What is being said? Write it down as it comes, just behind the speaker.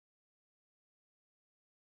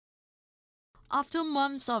After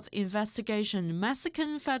months of investigation,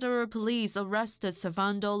 Mexican federal police arrested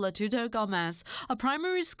Servando Tuta Gomez, a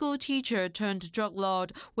primary school teacher turned drug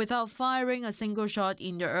lord, without firing a single shot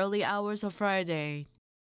in the early hours of Friday.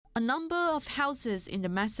 A number of houses in the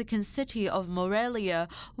Mexican city of Morelia,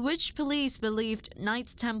 which police believed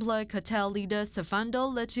Knights Templar cartel leader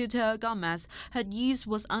Servando Tuta Gomez had used,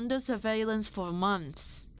 was under surveillance for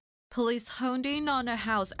months. Police honed in on a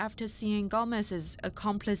house after seeing Gomez's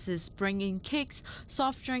accomplices bringing cakes,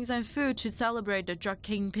 soft drinks and food to celebrate the drug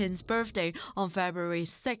kingpin's birthday on February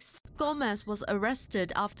 6th. Gomez was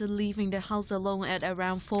arrested after leaving the house alone at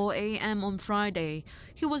around 4 a.m. on Friday.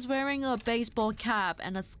 He was wearing a baseball cap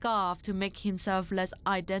and a scarf to make himself less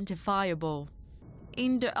identifiable.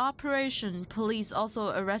 In the operation, police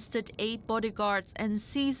also arrested 8 bodyguards and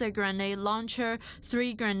seized a grenade launcher,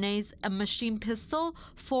 3 grenades, a machine pistol,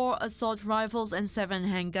 4 assault rifles and 7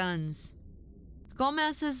 handguns.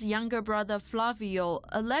 Gomez's younger brother Flavio,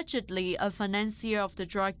 allegedly a financier of the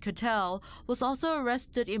drug cartel, was also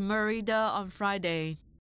arrested in Merida on Friday.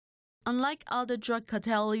 Unlike other drug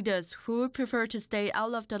cartel leaders who would prefer to stay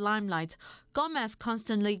out of the limelight, Gomez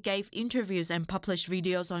constantly gave interviews and published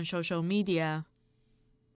videos on social media.